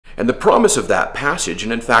And the promise of that passage,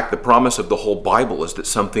 and in fact the promise of the whole Bible, is that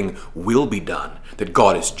something will be done, that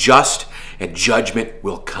God is just and judgment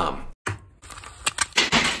will come.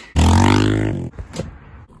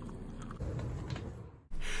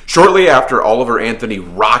 Shortly after Oliver Anthony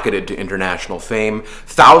rocketed to international fame,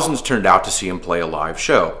 thousands turned out to see him play a live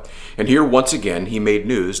show. And here, once again, he made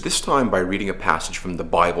news, this time by reading a passage from the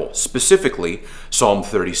Bible, specifically Psalm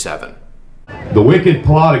 37. The wicked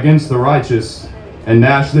plot against the righteous and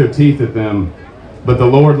gnash their teeth at them, but the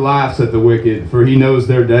Lord laughs at the wicked, for he knows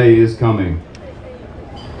their day is coming.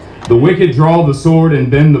 The wicked draw the sword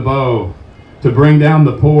and bend the bow, to bring down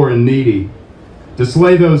the poor and needy, to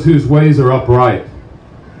slay those whose ways are upright.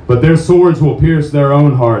 But their swords will pierce their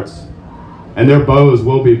own hearts, and their bows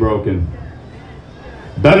will be broken.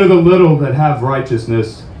 Better the little that have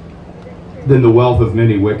righteousness than the wealth of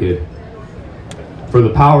many wicked. For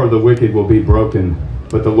the power of the wicked will be broken,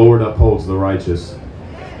 but the Lord upholds the righteous.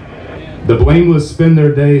 The blameless spend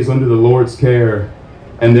their days under the Lord's care,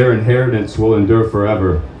 and their inheritance will endure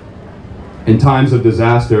forever. In times of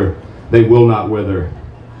disaster they will not wither.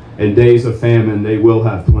 In days of famine they will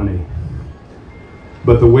have plenty.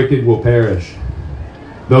 But the wicked will perish.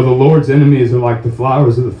 Though the Lord's enemies are like the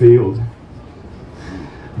flowers of the field,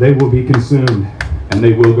 they will be consumed, and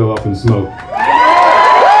they will go up in smoke.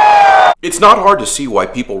 It's not hard to see why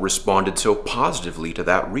people responded so positively to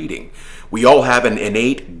that reading. We all have an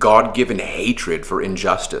innate, God-given hatred for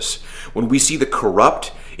injustice. When we see the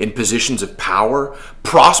corrupt in positions of power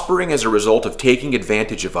prospering as a result of taking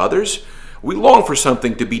advantage of others, we long for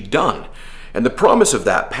something to be done. And the promise of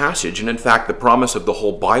that passage, and in fact the promise of the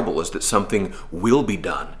whole Bible, is that something will be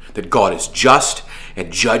done, that God is just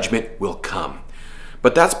and judgment will come.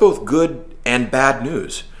 But that's both good and bad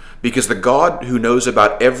news, because the God who knows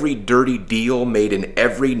about every dirty deal made in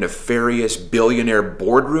every nefarious billionaire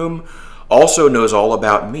boardroom also knows all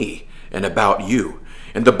about me and about you.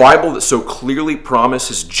 And the Bible that so clearly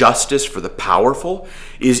promises justice for the powerful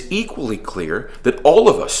is equally clear that all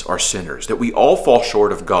of us are sinners, that we all fall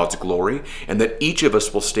short of God's glory, and that each of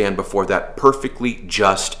us will stand before that perfectly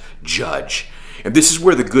just judge. And this is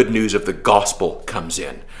where the good news of the gospel comes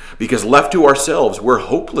in, because left to ourselves, we're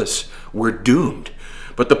hopeless, we're doomed.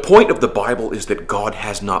 But the point of the Bible is that God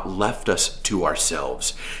has not left us to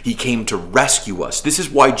ourselves. He came to rescue us. This is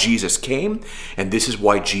why Jesus came, and this is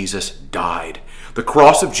why Jesus died. The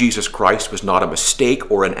cross of Jesus Christ was not a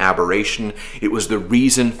mistake or an aberration. It was the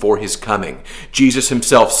reason for his coming. Jesus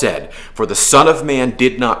himself said, "For the Son of Man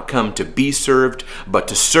did not come to be served, but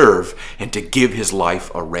to serve and to give his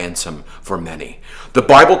life a ransom for many." The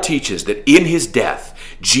Bible teaches that in his death,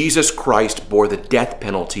 Jesus Christ bore the death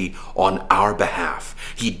penalty on our behalf.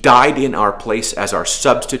 He died in our place as our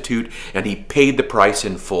substitute, and he paid the price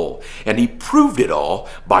in full. And he proved it all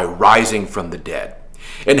by rising from the dead.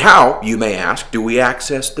 And how, you may ask, do we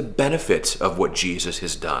access the benefits of what Jesus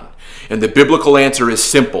has done? And the biblical answer is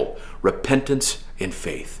simple: repentance and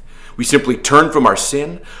faith. We simply turn from our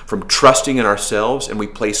sin, from trusting in ourselves, and we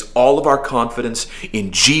place all of our confidence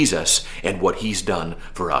in Jesus and what he's done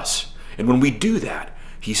for us. And when we do that,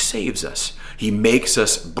 he saves us. He makes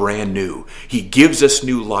us brand new. He gives us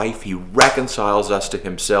new life. He reconciles us to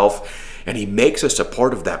himself. And he makes us a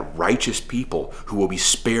part of that righteous people who will be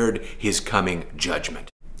spared his coming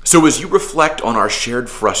judgment. So as you reflect on our shared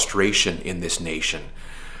frustration in this nation,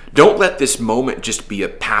 don't let this moment just be a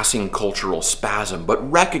passing cultural spasm,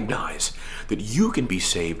 but recognize that you can be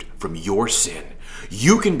saved from your sin.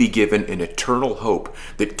 You can be given an eternal hope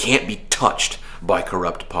that can't be touched by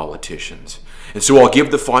corrupt politicians. And so I'll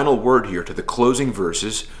give the final word here to the closing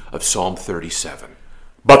verses of Psalm 37.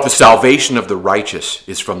 But the salvation of the righteous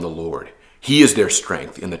is from the Lord. He is their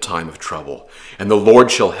strength in the time of trouble, and the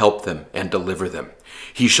Lord shall help them and deliver them.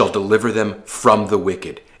 He shall deliver them from the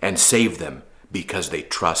wicked and save them because they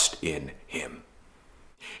trust in him.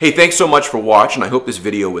 Hey, thanks so much for watching. I hope this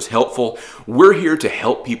video was helpful. We're here to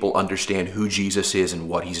help people understand who Jesus is and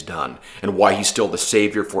what he's done, and why he's still the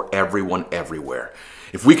Savior for everyone everywhere.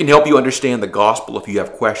 If we can help you understand the gospel, if you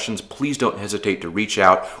have questions, please don't hesitate to reach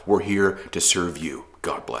out. We're here to serve you.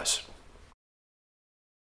 God bless.